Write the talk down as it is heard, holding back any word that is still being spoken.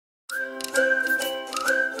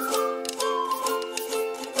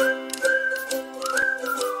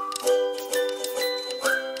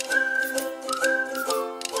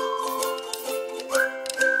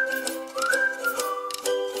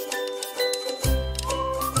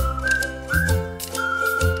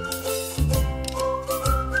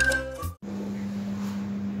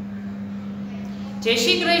જય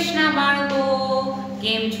શ્રી કૃષ્ણ બાળકો,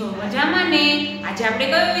 કેમ છો? મજામાં ને? આજે આપણે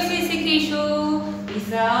કયો વિષય શીખીશું?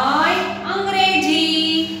 વિષય અંગ્રેજી.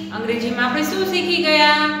 અંગ્રેજીમાં આપણે શું શીખી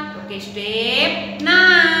ગયા? તો કે સ્ટેપ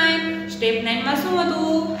 9. સ્ટેપ 9 માં શું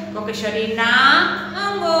હતું? તો કે શરીરના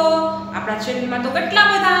અંગો. આપણા શરીરમાં તો કેટલા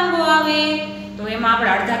બધા અંગો આવે, તો એમાં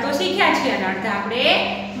આપણે અડધા તો શીખ્યા છે અને અડધા આપણે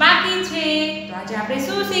બાકી છે. તો આજે આપણે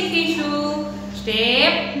શું શીખીશું?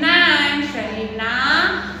 સ્ટેપ 9 શરીરના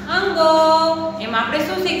અંગો. એમાં આપણે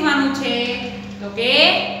શું શીખવાનું છે? તો કે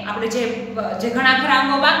આપણે જે ઘણા ખરા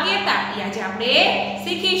અંગો બાકી હતા એ આજે આપણે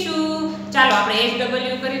શીખીશું. ચાલો આપણે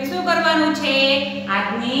HW કરીને શું કરવાનું છે?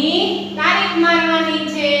 આજની તારીખ મારવાની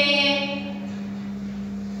છે.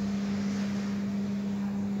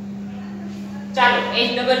 ચાલો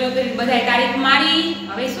HW કરીને બધાય તારીખ મારી.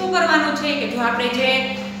 હવે શું કરવાનું છે કે જો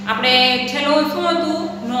આપણે છેલ્લો શું હતું?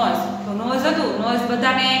 નોઝ. તો નોઝ હતું, નોઝ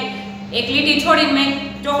બધાને એક લીટી છોડીને મેં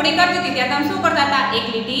ચોકડી કરતી હતી ત્યાં તમે શું કરતા હતા? એક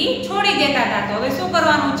લીટી છોડી દેતા હતા. તો હવે શું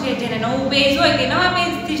કરવાનું છે? જેને નવું પેજ હોય તે નવા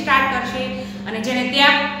પેજથી સ્ટાર્ટ કરશે અને જેને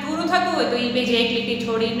ત્યાં પૂરું થતું હોય તો એ પેજે એક લીટી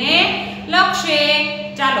છોડીને લખશે.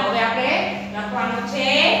 ચાલો હવે આપણે લખવાનું છે.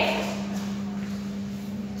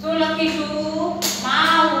 શું લખીશું?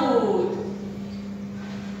 માઉથ.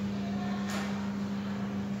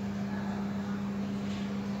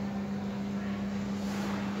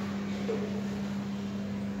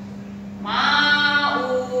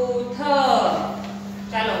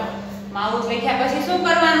 ચાલો માઉથ લખ્યા પછી શું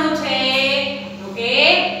કરવાનું છે? તો કે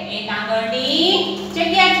એક આંગળની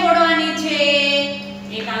જગ્યા છોડવાની છે.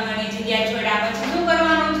 એક આંગળની જગ્યા છોડ્યા પછી શું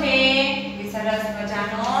કરવાનું છે? કે સરસ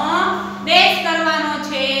મજાનો ડેશ કરવાનો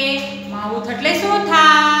છે. માઉથ એટલે શું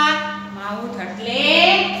થાય? માઉથ એટલે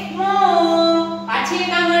મોં. પાછી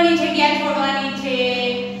એક આંગળની જગ્યા છોડવાની છે.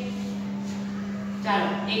 ચાલો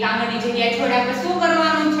એક આંગળની જગ્યા છોડ્યા પછી શું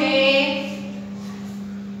કરવાનું છે?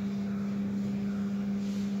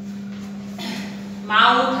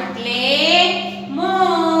 માઉથ એટલે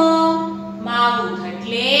મોં. માઉથ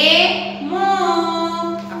એટલે મોં.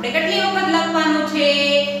 આપણે કેટલી વખત લખવાનું છે?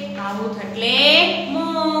 માઉથ એટલે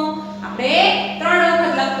મોં આપણે 3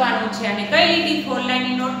 વખત લખવાનું છે. અને કઈ લીટી? 4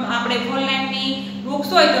 લાઈનની નોટમાં આપણે 4 લાઈનની બુક્સ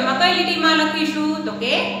હોય તો એમાં કઈ લીટીમાં લખીશું? તો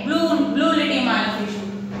કે બ્લુ લીટીમાં લખીશું.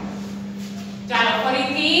 ચાલો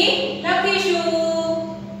ફરીથી લખીશું.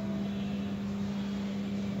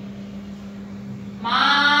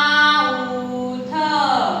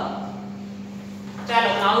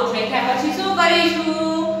 પછી શું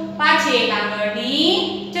કરીશું? પાછી એક આંગળની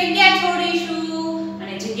જગ્યા છોડીશું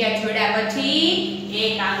અને જગ્યા છોડ્યા પછી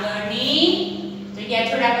એક આંગળની જગ્યા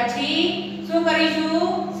છોડ્યા પછી શું કરીશું?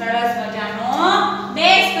 સરસ મજાનો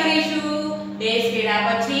ડેશ કરીશું. ડેશ કર્યા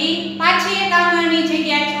પછી પાછી એક આંગળની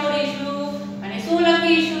જગ્યા છોડીશું અને શું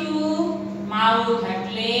લખીશું? માઉથ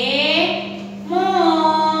એટલે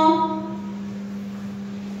મોં.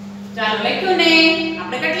 ચાલો લખ્યું ને?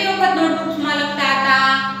 આપણે કેટલી વખત નોટબુક્સમાં લખતા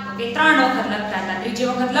હતા? કે 3 વખત લખતા હતા. ત્રીજી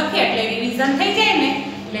વખત લખીએ એટલે રિવિઝન થઈ જાય ને,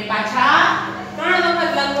 એટલે પાછા 3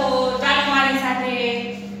 વખત લખો. ચાલો મારી સાથે.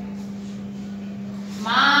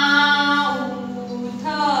 માઉથ.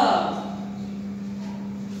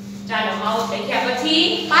 ચાલો માઉથ લખ્યા પછી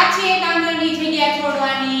પાછી એક આંગળની જગ્યા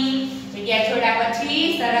છોડવાની. જગ્યા છોડ્યા પછી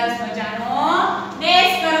સરસ મજાનો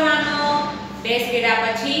ડેશ કરવાનો. ડેશ કર્યા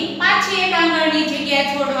પછી પાછી એક આંગળની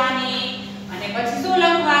જગ્યા છોડવાની અને પછી શું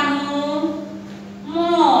લખવાનું?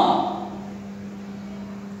 મોં.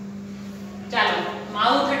 ચાલો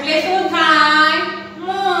માઉથ એટલે શું થાય?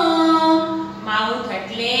 મોં. માઉથ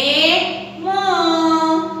એટલે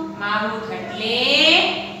મોં. માઉથ એટલે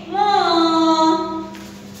મોં.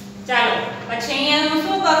 ચાલો પછી અહીંયા હું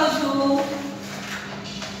શું કરું છું?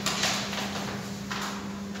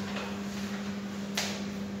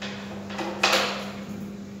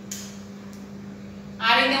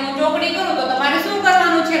 આ રીતે હું ચોકડી કરું તો તમારે શું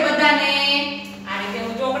કરવાનું છે? બધાને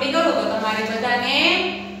ચોકડી કરું તો તમારે બધાને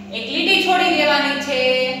એક લીટી છોડી દેવાની છે.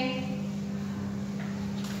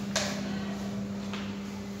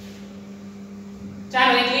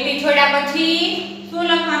 ચાલો એક લીટી છોડ્યા પછી શું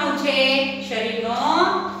લખવાનું છે? શરીરનો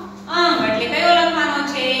અંગ એટલે કયો લખવાનો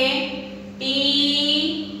છે?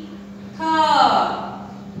 ટીથ.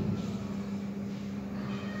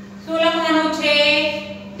 શું લખવાનું છે?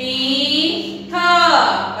 ટીથ.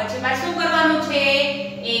 પછી પાછું શું કરવાનું છે?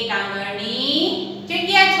 એક આંગળની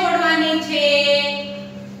જગ્યા છોડવાની છે.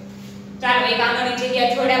 ચાલો એક આંગળની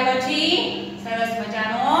જગ્યા છોડ્યા પછી સરસ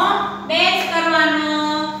મજાનો ડેશ કરવાનો.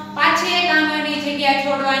 પાછી એક આંગળની જગ્યા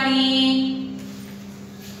છોડવાની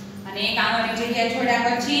અને એક આંગળની જગ્યા છોડ્યા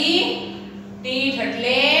પછી ટીથ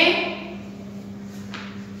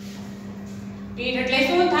એટલે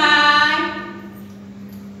શું થાય?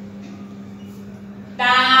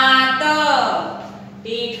 દાંત.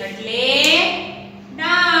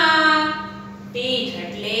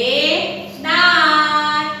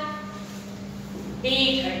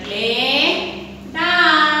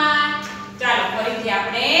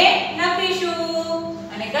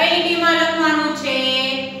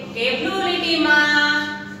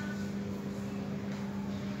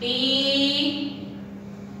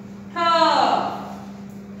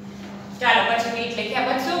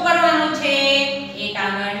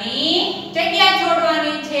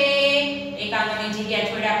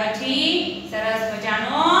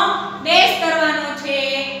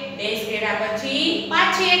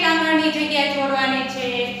 પાછી એક આંગળની જગ્યા છોડવાની છે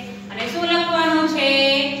અને શું લખવાનું છે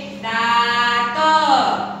દાંત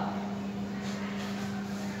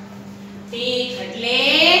ટીક એટલે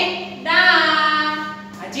દાંત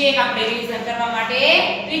હજી એક આપણે રિવિઝન કરવા માટે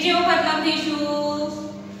ત્રીજી વખત લખીશું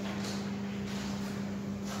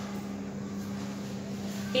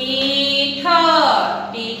ટીઠ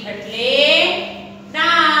ટીઠ એટલે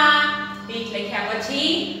દાંત ટીઠ લખ્યા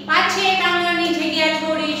પછી પાછી એક આંગળની જગ્યા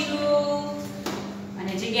છોડીશું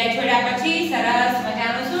અને જગ્યા છોડ્યા પછી સરસ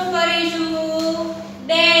મજાનું શું કરીશું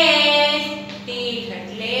ડેશ ટીઠ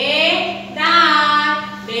એટલે દાંત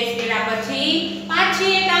ડેશ કર્યા પછી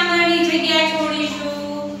પાછી એક આંગળની જગ્યા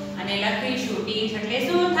છોડીશું અને લખીશું ટીઠ એટલે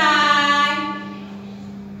શું થાય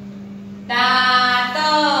દાંત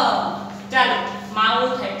ચાલો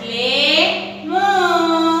માઉથ એટલે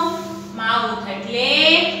મોં માઉથ એટલે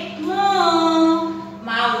મોં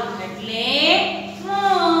માઉથ એટલે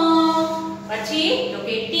મોં પછી તો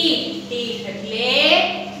કે ટીથ ટીથ એટલે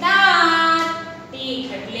દાંત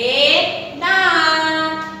ટીથ એટલે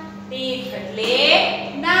દાંત ટીથ એટલે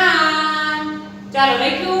દાંત ચાલો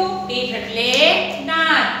લખ્યું ટીથ એટલે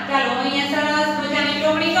દાંત ચાલો અહીંયા સરસ મજાની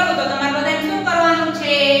ચોકડી કરું તો તમારે બધાને શું કરવાનું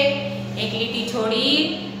છે એક લીટી છોડી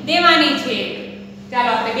દેવાની છે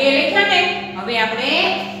ચાલો આપણે બે લખ્યા ને હવે આપણે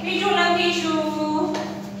બીજું લખીશું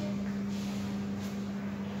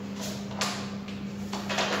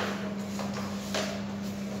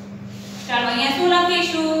ચાલો અહીંયા શું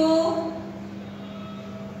લખીશું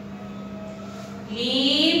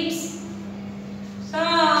lips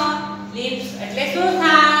lips એટલે શું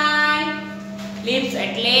થાય lips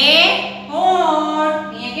એટલે હોઠ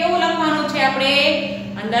અહીંયા કેવું લખવાનું છે આપણે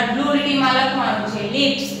અંદર બ્લુ લીટીમાં લખવાનું છે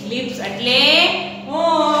lips lips એટલે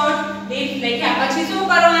હોઠ lips લખ્યા પછી શું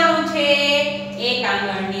કરવાનું છે એક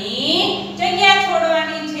આંગળની જગ્યા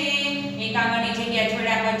છોડવાની છે એક આંગળની જગ્યા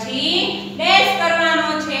છોડ્યા પછી ડેશ કરવાનો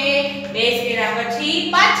છે ડેશ કર્યા પછી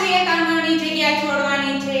પાછી એક આંગળની જગ્યા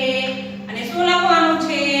છોડવાની છે અને શું લખવાનું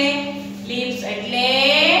છે lips એટલે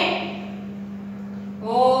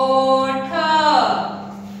હોઠ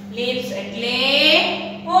lips એટલે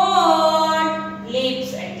હોઠ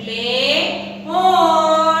lips એટલે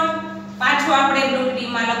હોઠ પાછું આપણે બ્લુ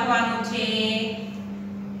લીટીમાં લખવાનું છે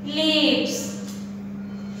lips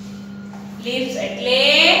lips એટલે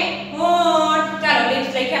હોઠ ચાલો lips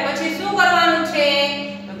લખ્યા પછી શું કરવાનું છે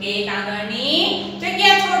તો કે એક આંગળની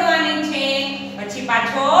જગ્યા છોડવાની છે પછી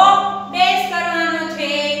પાછો ડેશ કરવાનો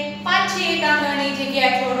છે પાછી એક આંગળની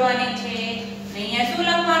જગ્યા છોડવાની છે અહીંયા શું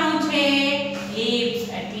લખવાનું છે lips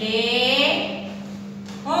એટલે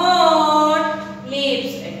હોઠ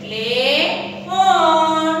lips એટલે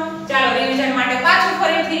હોઠ ચાલો રિવિઝન માટે પાછું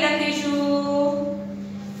ફરીથી લખીશું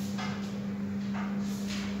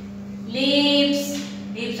lips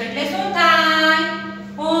lips એટલે શું થાય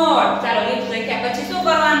હોઠ ચાલો lips લખ્યા પછી શું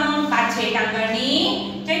કરવાનું પાછી એક આંગળની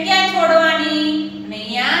જગ્યા છોડવાની અને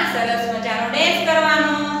અહીંયા સરસ મજાનો ડેશ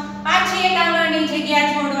કરવાનો પાછી એક આંગળની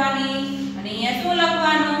જગ્યા છોડવાની અને અહીંયા શું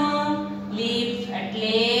લખવાનું lips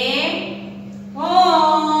એટલે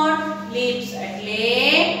હોઠ lips એટલે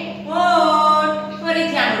હોઠ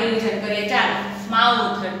ફરીથી આનું રિવિઝન કરીએ ચાલો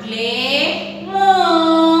માઉથ એટલે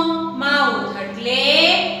મોં માઉથ એટલે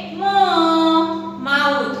મોં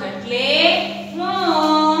માઉથ એટલે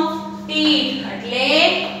મોં ટીથ એટલે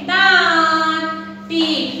દાંત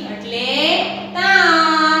ટીથ એટલે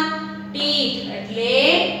દાંત ટીથ એટલે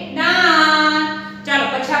દાંત ચાલો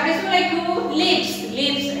પછી આપણે શું લખ્યું lips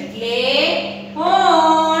lips એટલે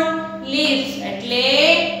હોઠ lips એટલે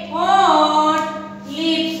હોઠ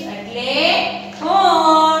lips એટલે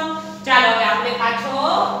હોઠ ચાલો હવે આપણે પાછો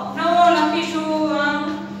નવો લખીશું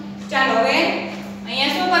ચાલો હવે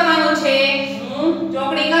અહીંયા શું કરવાનું છે હું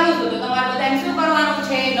ચોકડી કરું છું તો તમારે બધાને શું કરવાનું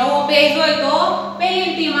છે નવો પેજ હોય તો પહેલી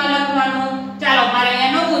લીટીમાં લખવાનું ચાલો મારે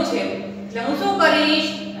અહીંયા નવું છે એટલે હું શું કરીશ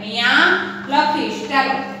અહીંયા લખીશ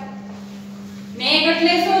ચાલો નેક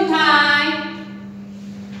એટલે શું થાય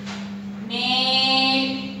નેક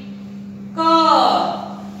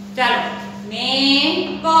ચાલો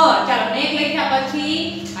નેક ચાલો નેક લખ્યા પછી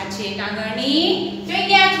આ છે એક આંગળની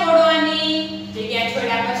જગ્યા છોડવાની જગ્યા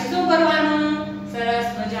છોડ્યા પછી શું કરવાનું સરસ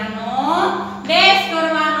મજાનો ડેશ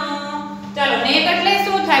કરવાનો ચાલો નેક એટલે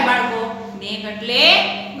શું થાય બાળકો નેક એટલે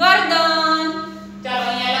ગરદન ચાલો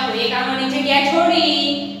અહીંયા લખો એક આંગળની જગ્યા છોડી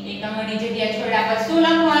એક આંગળની જગ્યા છોડ્યા પછી શું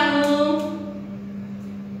લખવાનું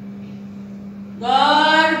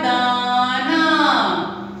ગરદન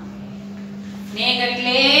નેક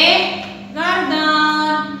એટલે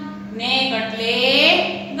ગરદન નેક એટલે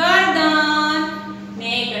ગરદન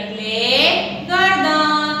નેક એટલે ગરદન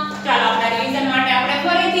ચાલો આપણા રિવિઝન માટે આપણે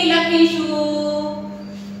ફરીથી લખીશું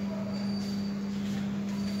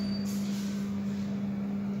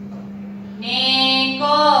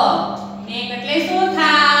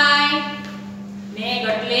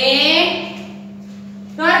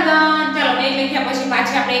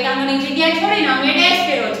પાછી આપણે એક આંગળની જગ્યા છોડીને અમે ડેશ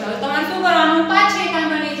કર્યો છે. હવે તમારે શું કરવાનું? પાછી એક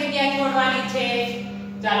આંગળની જગ્યા છોડવાની છે.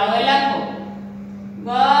 ચાલો હવે લખો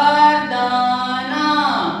ગરદન.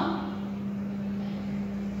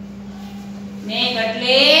 નેક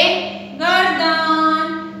એટલે ગરદન.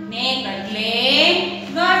 નેક એટલે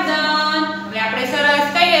ગરદન. હવે આપણે સરસ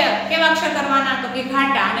કેવા અક્ષર કરવાના? તો કે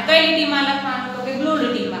ઘાટા. અને કઈ લીટીમાં લખવાનું? તો કે બ્લુ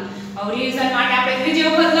લીટીમાં. હવે રિવિઝન માટે આપણે ત્રીજી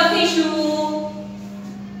વખત લખીશું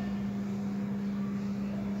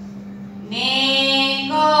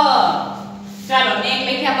નેક. ચાલો નેક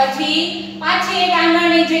લખ્યા પછી પાછી એક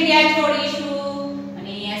આંગળની જગ્યા છોડીશું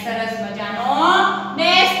અને અહીંયા સરસ મજાનો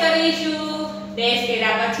ડેશ કરીશું. ડેશ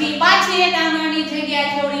કર્યા પછી પાછી એક આંગળની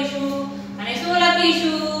જગ્યા છોડીશું અને શું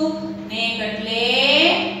લખીશું? નેક એટલે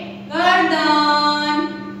ગરદન.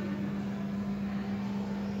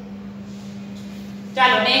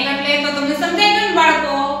 ચાલો નેક એટલે તો તમને સમજાઈ ગયું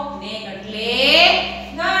બાળકો? નેક એટલે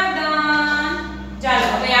ગરદન. ચાલો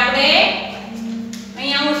હવે આપણે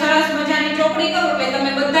અહીંયા હું સરસ મજાની ચોકડી કરું એટલે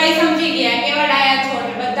તમે બધાય સમજી ગયા કેવા ડાયા છો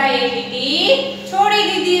એટલે બધાય એક લીટી છોડી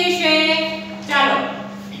દીધી હશે. ચાલો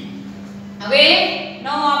હવે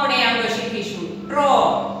નવો આપણે આગળ શીખીશું ટ્રો.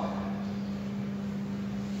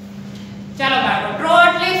 ચાલો બાળકો ટ્રો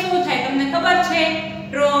એટલે શું થાય તમને ખબર છે?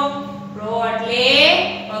 ટ્રો એટલે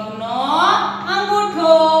પગનો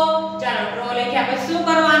અંગૂઠો. ચાલો ટ્રો લખ્યા પછી શું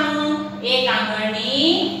કરવાનું? એક આંગળની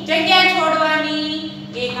જગ્યા છોડવાની.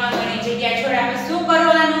 એક આંગળની જગ્યા છોડ્યા પછી શું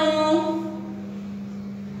કરવાનું?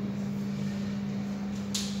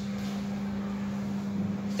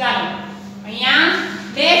 ચાલો અહીંયા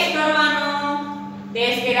ડેશ કરવાનો.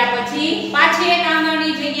 ડેશ કર્યા પછી પાછી એક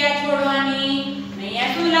આંગળની જગ્યા છોડવાની.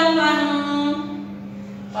 અહીંયા શું લખવાનું?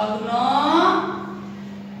 પગનો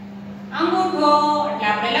અંગૂઠો. એટલે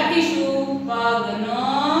આપણે લખીશું પગનો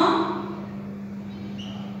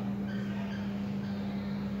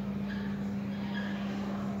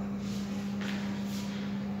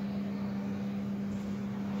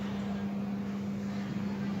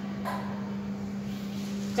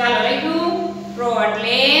ચાલો લખ્યું ટ્રો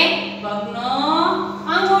એટલે પગનો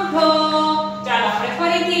અંગૂઠો. ચાલો આપણે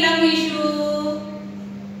ફરીથી લખીશું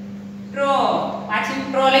ટ્રો. પાછી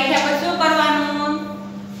ટ્રો લખ્યા પછી શું કરવાનું?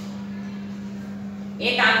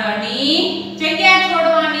 એક આંગળની જગ્યા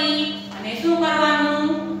છોડવાની અને શું કરવાનું?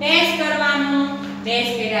 ડેશ કરવાનું.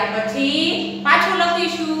 ડેશ કર્યા પછી પાછું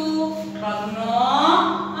લખીશું પગનો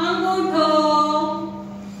અંગૂઠો.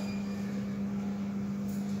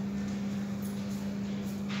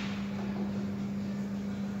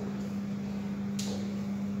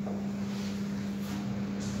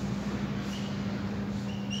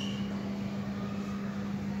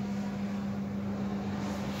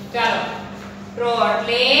 ચાલો ટ્રો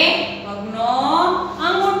એટલે પગનો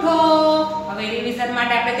અંગૂઠો. હવે રિવિઝન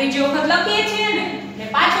માટે આપણે ત્રીજી વખત લખીએ છીએ ને એટલે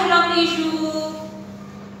પાછું લખીશું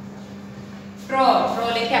ટ્રો. ટ્રો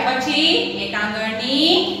લખ્યા પછી એક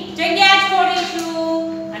આંગળની જગ્યા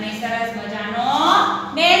છોડીશું અને સરસ મજાનો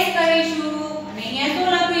ડેશ કરીશું અને અહીંયા શું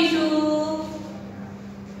લખીશું?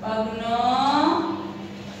 પગનો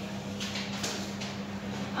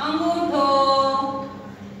અંગૂઠો.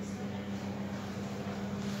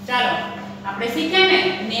 ચાલો આપણે શીખ્યા ને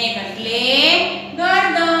નેક એટલે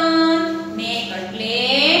ગરદન. નેક એટલે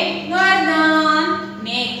ગરદન.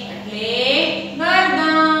 નેક એટલે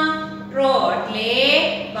ગરદન. ટ્રો એટલે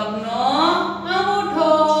પગનો અંગૂઠો.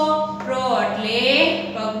 ટ્રો એટલે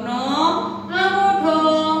પગનો અંગૂઠો.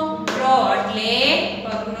 ટ્રો એટલે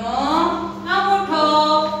પગનો અંગૂઠો.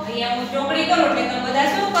 અહીંયા હું ચોકડી કરું એટલે તમે બધા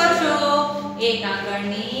શું કરશો? એક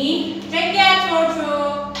આંગળની જગ્યા છોડશો.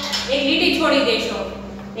 એક લીટી છોડી દેશો.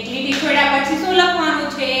 એક લીટી છોડ્યા પછી શું લખવાનું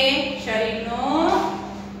છે? શરીરનો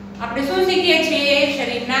આપણે શું શીખીએ છીએ?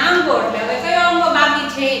 શરીરના અંગો. એટલે હવે કયો અંગો બાકી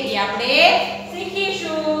છે એ આપણે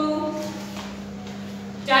શીખીશું.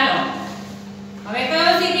 ચાલો હવે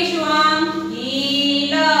કયો શીખીશું? અંગ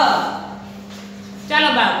હીલ. ચાલો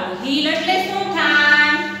બાળકો હીલ એટલે શું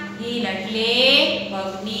થાય? હીલ એટલે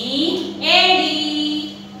પગની એડી.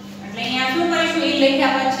 એટલે અહીંયા શું કરીશું? હીલ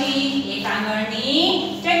લખ્યા પછી એક આંગળની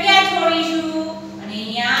જગ્યા છોડીશું અને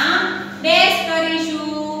અહીંયા ડેશ કરીશું.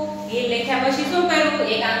 હીલ લખ્યા પછી શું કર્યું?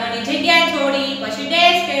 એક આંગળની જગ્યા છોડી પછી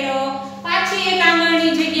ડેશ કર્યો. પાછી એક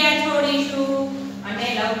આંગળની જગ્યા છોડીશું અને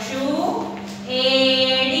લખશું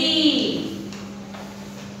એડી.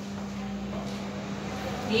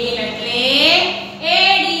 હીલ એટલે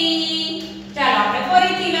એડી. ચાલો આપણે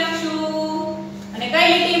ફરીથી લખશું અને કઈ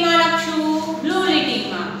લીટીમાં લખશું? બ્લુ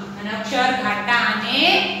લીટીમાં. અને અક્ષર ઘાટા અને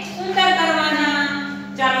સુંદર કરવાના.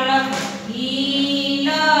 ચાલો લખો હીલ.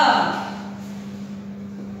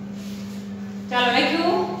 ચાલો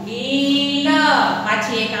લખ્યું હીલ.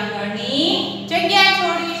 પાછી એક આંગળની જગ્યા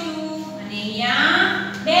છોડીશું અને અહીંયા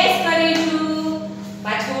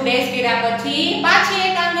ડેશ કર્યા પછી પાછી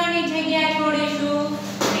એક આંગળની જગ્યા છોડીશું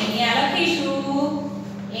અને અહીંયા લખીશું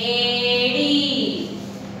એડી.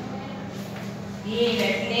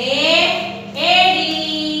 એટલે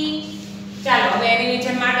એડી. ચાલો હવે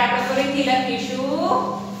રિવિઝન માટે આપણે ફરીથી લખીશું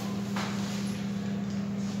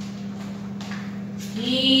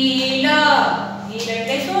હીલ. હીલ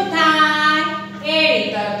એટલે શું થાય? એડી.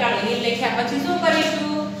 તો ચાલો હીલ લખ્યા પછી શું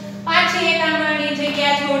કરીશું? પાછી એક આંગળની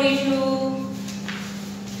જગ્યા છોડીશું.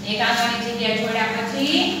 એક આંગળની જગ્યા છોડ્યા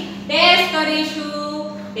પછી ડેશ કરીશું.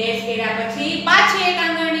 ડેશ કર્યા પછી પાછી એક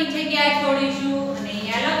આંગળની જગ્યા છોડીશું અને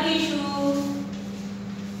અહીંયા લખીશું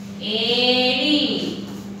એડી.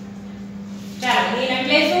 ચાલો હીલ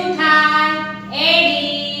એટલે શું થાય?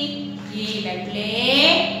 એડી. હીલ એટલે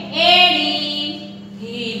એડી.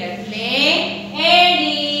 હીલ એટલે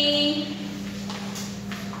એડી.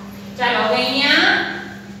 ચાલો હવે અહીંયા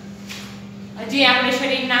હજી આપણે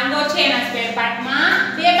શરીરના અંગો છે એના સ્પેર પાર્ટમાં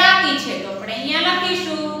બે બાકી છે તો આપણે અહીંયા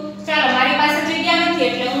લખીશું. ચાલો મારી પાસે જગ્યા નથી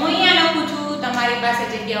એટલે હું અહીંયા લખું છું. તમારી પાસે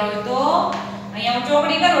જગ્યા હોય તો અહીંયા હું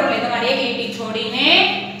ચોકડી કરું એટલે તમારે એક લીટી છોડીને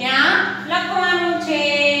ત્યાં લખવાનું છે.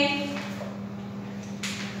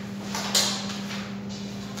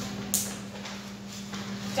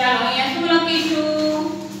 ચાલો અહીંયા શું લખીશું?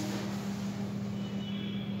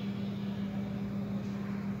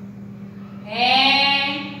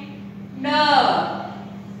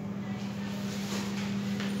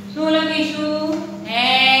 શું લખીશું?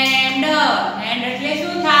 હેન્ડ. હેન્ડ એટલે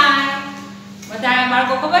શું થાય? બધા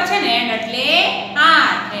બાળકો ખબર છે ને હેન્ડ એટલે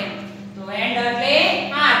હાથ એમ. તો હેન્ડ એટલે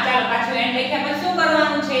હાથ. ચાલો પાછું હેન્ડ લખ્યા પછી શું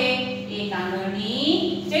કરવાનું છે? એક આંગળની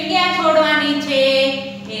જગ્યા છોડવાની છે.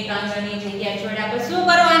 એક આંગળની જગ્યા છોડ્યા પછી શું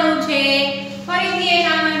કરવાનું છે? ફરીથી એક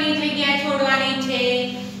આંગળની જગ્યા છોડવાની છે.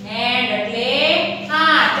 હેન્ડ એટલે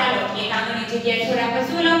હાથ. ચાલો એક આંગળની જગ્યા છોડ્યા પછી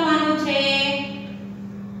શું લખવાનું છે?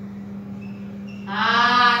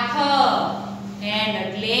 હાથ. હેન્ડ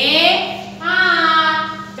એટલે હાથ.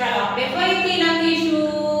 ચાલો આપણે ફરીથી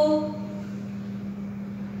લખીશું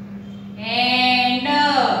હેન્ડ.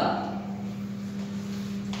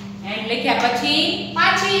 હેન્ડ લખ્યા પછી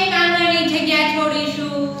પાછી એક આંગળની જગ્યા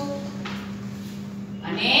છોડીશું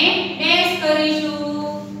અને ડેશ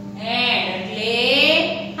કરીશું. હેન્ડ એટલે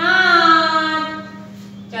હાથ.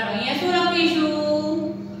 ચાલો અહીંયા શું લખીશું?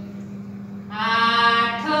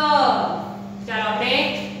 હાથ. ચાલો આપણે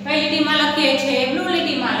કઈ લીટીમાં લખીએ છીએ? બ્લુ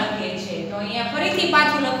લીટીમાં લખીએ છીએ. તો અહીંયા ફરીથી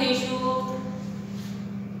પાછું લખીશું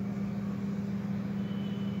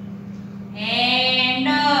હેન્ડ.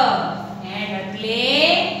 હેન્ડ એટલે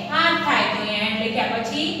હાથ થાય. તો અહીંયા હેન્ડ લખ્યા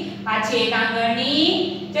પછી પાછી એક આંગળની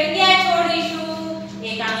જગ્યા છોડીશું.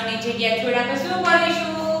 એક આંગળની જગ્યા છોડ્યા પછી શું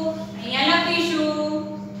કરીશું? અહીંયા લખીશું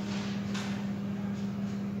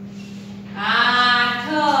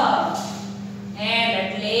હાથ. હેન્ડ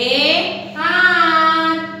એટલે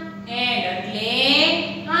હાથ. હેન્ડ એટલે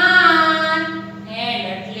હાથ. હેન્ડ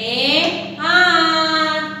એટલે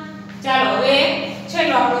હાથ. ચાલો હવે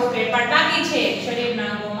છેલ્લો આપણો સ્પેર પાર્ટ બાકી છે શરીરના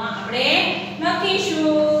અંગોમાં આપણે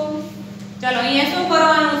લખીશું. ચાલો અહીંયા શું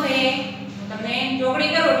કરવાનું છે? તમે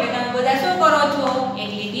ચોકડી કરો એટલે તમે બધા શું કરો છો?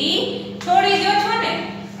 એક લીટી છોડી દો છો ને.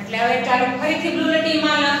 એટલે હવે ચાલો ફરીથી બ્લુ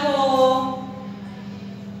લીટીમાં લખો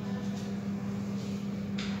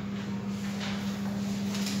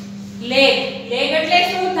લેગ. લેગ એટલે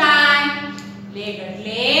શું થાય? લેગ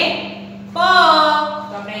એટલે પગ.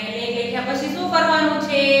 તો આપણે લેગ લખ્યા પછી શું કરવાનું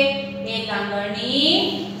છે? એક આંગળની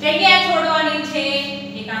જગ્યા છોડવાની છે.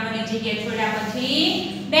 એક આંગળની જગ્યા છોડ્યા પછી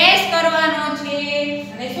ડેશ કરવાનો છે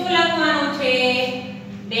અને શું લખવાનું છે?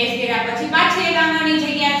 ડેશ કર્યા પછી પાછી એક આંગળની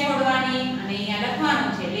જગ્યા છોડવાની અને અહીંયા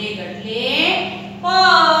લખવાનું છે લેગ એટલે પગ.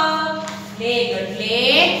 લેગ એટલે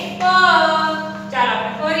પગ. ચાલો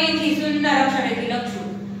આપણે ફરીથી સુંદર અક્ષરેથી લખશું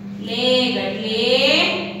લેગ એટલે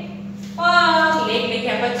પગ. લેગ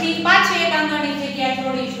લખ્યા પછી પાછી એક આંગળની જગ્યા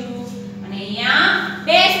છોડીશું અને અહીંયા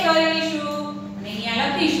ડેશ કરીશું અને અહીંયા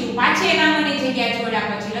લખીશું પાછી એક આંગળની જગ્યા છોડ્યા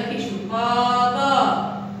પછી લખીશું પગ.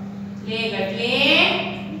 લેગ એટલે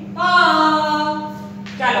પગ.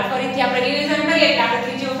 ચાલો ફરીથી આપણે રિવિઝન કરીએ એટલે આપણે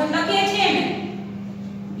ત્રીજી વખત લખીએ છીએ ને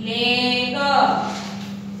લેગ.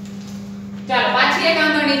 ચાલો પાછી એક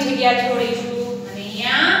આંગળની જગ્યા છોડીશું અને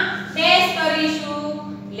અહીંયા ડેશ કરીશું.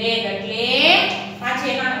 લેગ એટલે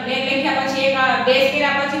પાછી એક લેગ લખ્યા પછી એક ડેશ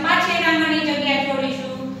કર્યા પછી પાછી એક આંગળની જગ્યા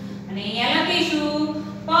છોડીશું અને અહીંયા લખીશું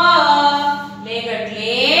પગ. લેગ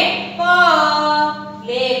એટલે પગ.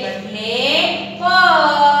 લેગ એટલે પગ.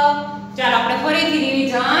 ચાલો આપણે ફરીથી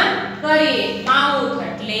રિવિઝન કરીએ. માઉથ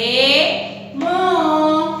એટલે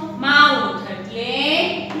મોં. માઉથ એટલે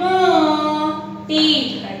મોં.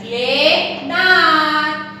 ટીથ એટલે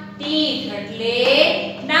દાંત. ટીથ એટલે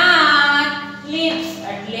દાંત. લિપ્સ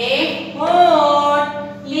એટલે હોઠ.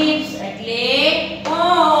 લિપ્સ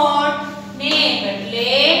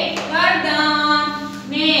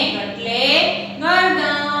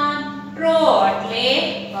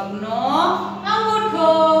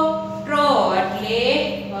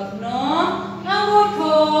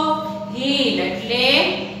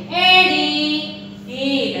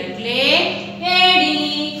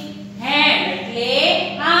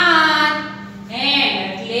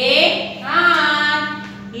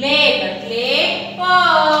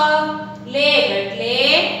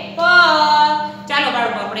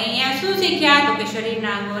શીખ્યા? તો કે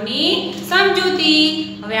શરીરના અંગોની સમજૂતી.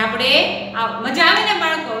 હવે આપણે મજા આવે ને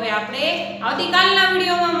બાળકો? હવે આપણે આવતીકાલના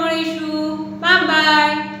વિડીયોમાં મળીશું. Bye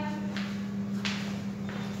bye.